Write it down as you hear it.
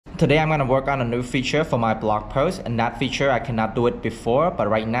Today I'm going to work on a new feature for my blog post, and that feature I cannot do it before, but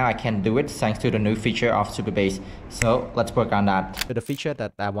right now I can do it thanks to the new feature of Supabase. So let's work on that. So the feature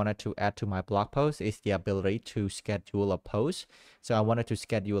that I wanted to add to my blog post is the ability to schedule a post. So I wanted to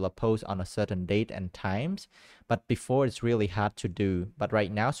schedule a post on a certain date and times, but before it's really hard to do. But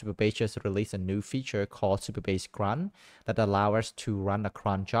right now Supabase just released a new feature called Supabase Cron that allows us to run a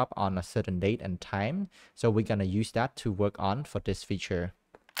cron job on a certain date and time. So we're going to use that to work on for this feature.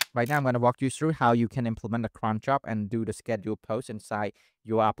 Right now, I'm going to walk you through how you can implement a cron job and do the schedule post inside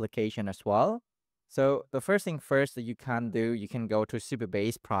your application as well. So the first thing first that you can do, you can go to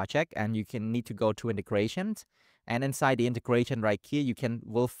Supabase project and you can need to go to integrations. And inside the integration right here,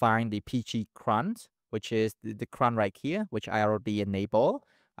 will find the PG cron, which is the cron right here, which I already enable.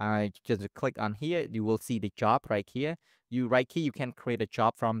 Just click on here, you will see the job right here. You can create a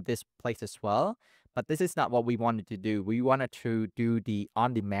job from this place as well. But this is not what we wanted to do. We wanted to do the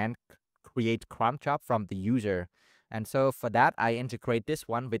on-demand create cron job from the user. And so for that, I integrate this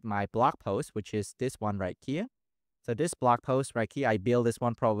one with my blog post, which is this one right here. So this blog post right here, I built this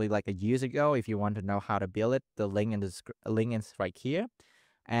one probably like a years ago. If you want to know how to build it, the link is right here.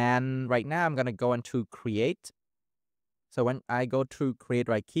 And right now I'm going to go into create. So when I go to create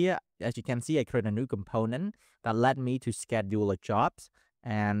right here, as you can see, I create a new component that led me to schedule a jobs.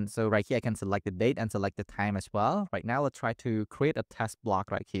 And so right here, I can select the date and select the time as well. Right now, let's try to create a test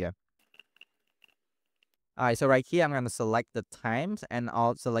block right here. All right, so right here, I'm going to select the times and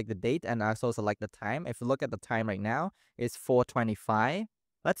I'll select the date and also select the time. If you look at the time right now, it's 4:25.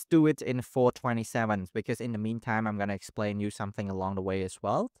 Let's do it in 4:27 because in the meantime, I'm going to explain you something along the way as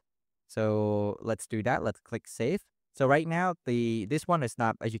well. So let's do that. Let's click save. So right now, this one is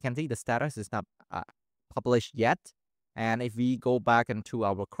not, as you can see, the status is not published yet. And if we go back into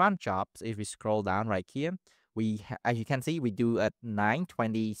our cron jobs, if we scroll down right here, as you can see, we do at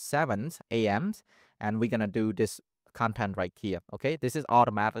 9:27 a.m. and we're gonna do this content right here. Okay, this is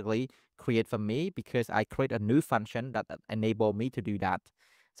automatically created for me because I create a new function that enable me to do that.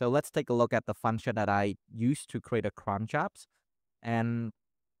 So let's take a look at the function that I used to create a cron jobs. And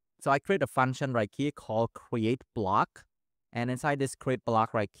so I create a function right here called create block, and inside this create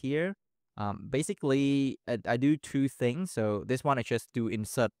block right here, basically I do two things. So this one is just to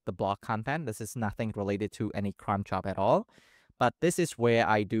insert the block content. This is nothing related to any cron job at all, but this is where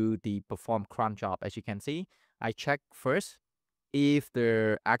I do the perform cron job. As you can see, I check first if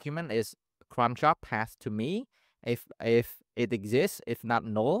the argument is cron job passed to me, if it exists, if not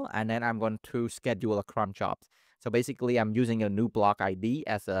null, and then I'm going to schedule a cron job. So basically, I'm using a new block ID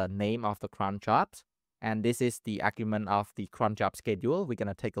as a name of the cron jobs. And this is the argument of the cron job schedule. We're going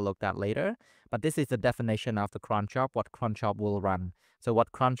to take a look at that later. But this is the definition of the cron job, what cron job will run. So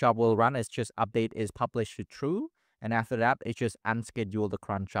what cron job will run is just update is published to true. And after that, it's just unschedule the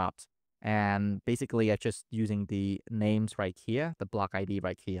cron jobs. And basically, I'm just using the names right here, the block ID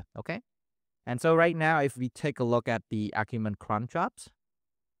right here. Okay. And so right now, if we take a look at the argument cron jobs,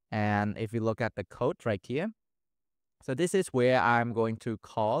 and if we look at the code right here, so this is where I'm going to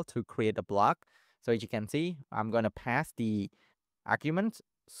call to create a block. So as you can see, I'm going to pass the argument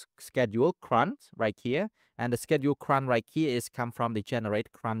schedule cron right here. And the schedule cron right here is come from the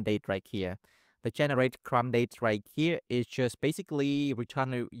generate cron date right here. The generate cron date right here is just basically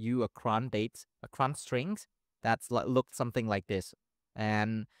return you a cron date, a cron strings that's look something like this.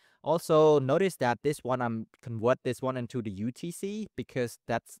 And also notice that this one, I'm convert this one into the UTC because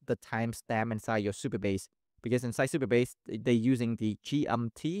that's the timestamp inside your Supabase. Because inside Supabase, they're using the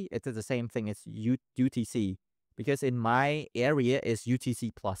GMT. It is the same thing as UTC. Because in my area is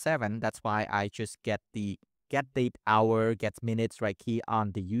UTC +7. That's why I just get the get date hour, get minutes right here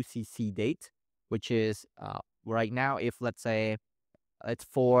on the UTC date, which is right now, if let's say it's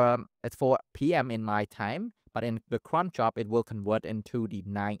 4 p.m. in my time, but in the cron job, it will convert into the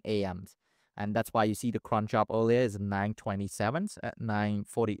 9 a.m. And that's why you see the cron job earlier is 9:27,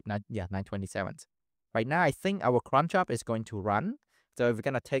 9:40, 9:27. Right now, I think our cron job is going to run. So if we're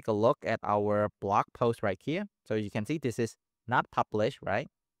going to take a look at our blog post right here, so you can see this is not published, right?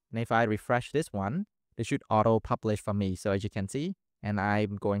 And if I refresh this one, this should auto publish for me. So as you can see, and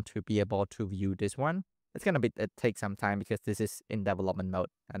I'm going to be able to view this one. It's going to take some time because this is in development mode.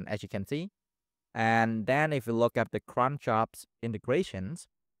 And as you can see, and then if you look at the cron jobs integrations,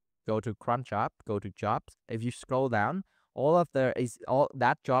 go to cron job, go to jobs. If you scroll down, all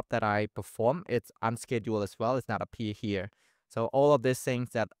that job that I perform, it's unscheduled as well. It's not appear here. So all of these things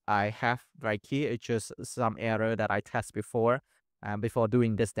that I have right here, it's just some error that I test before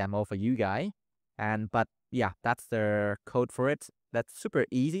doing this demo for you guys. But yeah, that's the code for it. That's super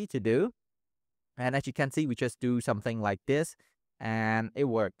easy to do. And as you can see, we just do something like this. and it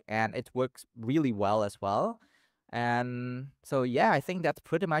worked, and it works really well as well. And so yeah, I think that's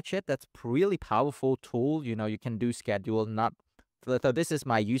pretty much it. That's really powerful tool. You know, you can do schedule, not so this is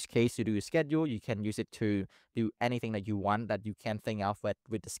my use case to do a schedule. You can use it to do anything that you want that you can think of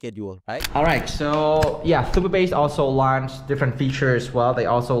with the schedule, right? All right, so yeah, Supabase also launched different features as well. They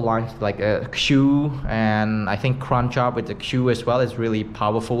also launched like a queue, and I think Cron Job with the queue as well is really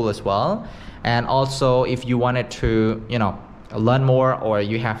powerful as well. And also, if you wanted to, you know, learn more, or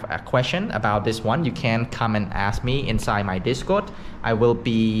you have a question about this one, you can come and ask me inside my Discord. I will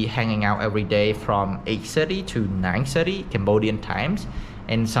be hanging out every day from 8:30 to 9:30 Cambodian times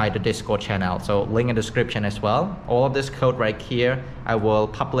inside the Discord channel. So link in the description as well. All of this code right here, I will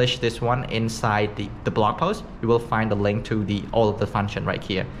publish this one inside the blog post. You will find the link to all of the function right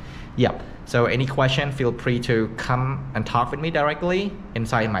here. Yep. So any question, feel free to come and talk with me directly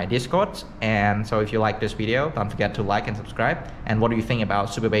inside my Discord. And so if you like this video, don't forget to like and subscribe. And what do you think about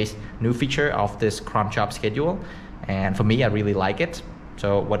Supabase new feature of this Cron Job schedule? And for me, I really like it.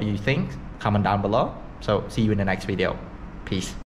 So what do you think? Comment down below. So see you in the next video. Peace.